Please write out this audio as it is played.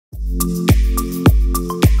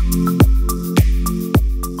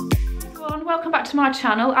Welcome back to my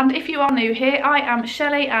channel, and if you are new here, I am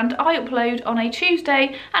Shelley and I upload on a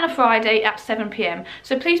Tuesday and a Friday at 7 PM.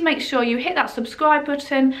 So please make sure you hit that subscribe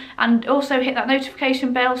button and also hit that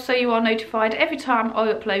notification bell so you are notified every time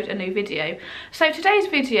I upload a new video. So today's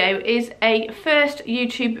video is a first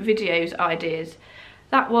YouTube videos ideas.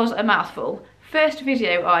 That was a mouthful. First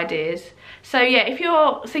video ideas. So yeah, if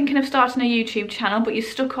you're thinking of starting a YouTube channel but you're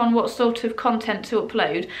stuck on what sort of content to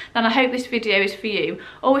upload, then I hope this video is for you.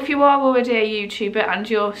 Or if you are already a YouTuber and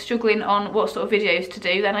you're struggling on what sort of videos to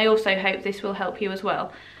do, then I also hope this will help you as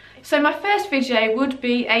well. So my first video would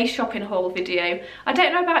be a shopping haul video. I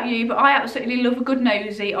don't know about you, but I absolutely love a good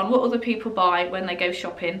nosy on what other people buy when they go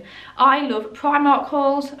shopping. I love Primark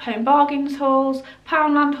hauls, Home Bargains hauls,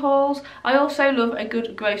 Poundland hauls. I also love a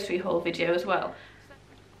good grocery haul video as well.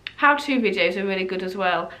 How-to videos are really good as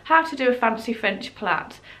well. How to do a fancy French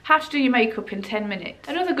plait. How to do your makeup in 10 minutes.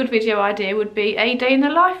 Another good video idea would be a day in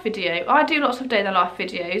the life video. I do lots of day in the life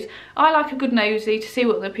videos. I like a good nosy to see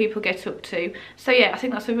what other people get up to. So yeah, I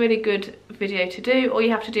think that's a really good video to do. All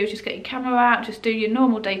you have to do is just get your camera out, just do your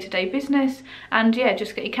normal day-to-day business, and yeah,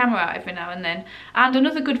 just get your camera out every now and then. And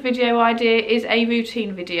another good video idea is a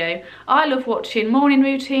routine video. I love watching morning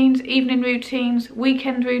routines, evening routines,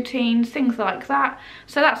 weekend routines, things like that.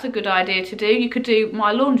 So that's a good idea to do. You could do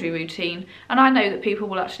my laundry routine, and I know that people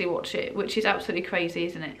will actually watch it, which is absolutely crazy,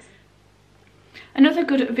 isn't it? Another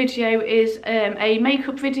good video is a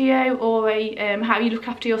makeup video, or a how you look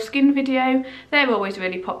after your skin video. They're always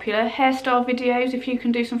really popular. Hairstyle videos, if you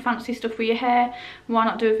can do some fancy stuff with your hair, why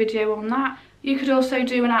not do a video on that? You could also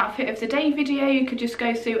do an outfit of the day video. You could just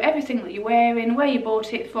go through everything that you're wearing, where you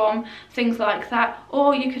bought it from, things like that.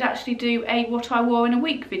 Or you could actually do a what I wore in a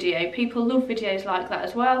week video. People love videos like that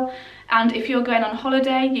as well. And if you're going on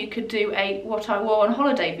holiday, you could do a what I wore on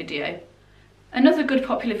holiday video. Another good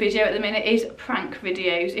popular video at the minute is prank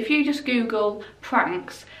videos. If you just Google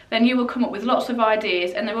pranks, then you will come up with lots of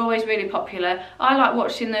ideas, and they're always really popular. I like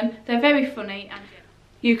watching them. They're very funny. And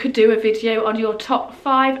you could do a video on your top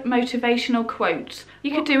 5 motivational quotes.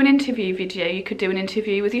 You could do an interview video. You could do an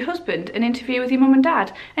interview with your husband, an interview with your mum and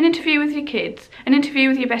dad, an interview with your kids, an interview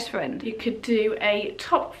with your best friend. You could do a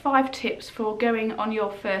top 5 tips for going on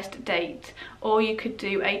your first date, or you could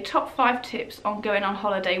do a top 5 tips on going on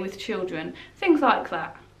holiday with children, things like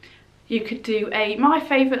that. You could do a my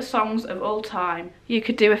favourite songs of all time. You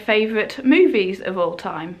could do a favourite movies of all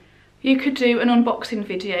time. You could do an unboxing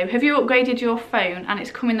video. Have you upgraded your phone and it's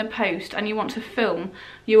come in the post and you want to film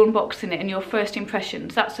you unboxing it and your first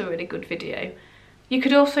impressions? That's a really good video. You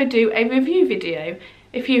could also do a review video.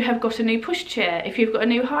 If you have got a new pushchair, if you've got a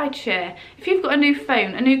new high chair, if you've got a new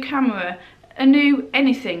phone, a new camera, a new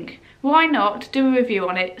anything, why not do a review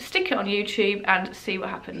on it, stick it on YouTube and see what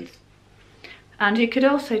happens. And you could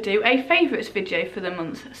also do a favourites video for the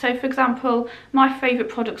month. So for example, my favourite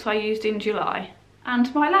products I used in July.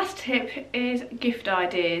 And my last tip is gift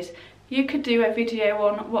ideas. You could do a video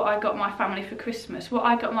on what I got my family for Christmas, what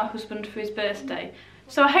I got my husband for his birthday.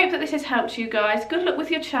 So I hope that this has helped you guys. Good luck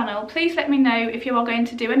with your channel. Please let me know if you are going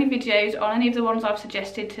to do any videos on any of the ones I've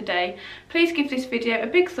suggested today. Please give this video a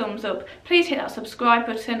big thumbs up. Please hit that subscribe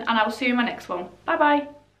button, and I will see you in my next one. Bye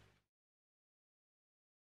bye.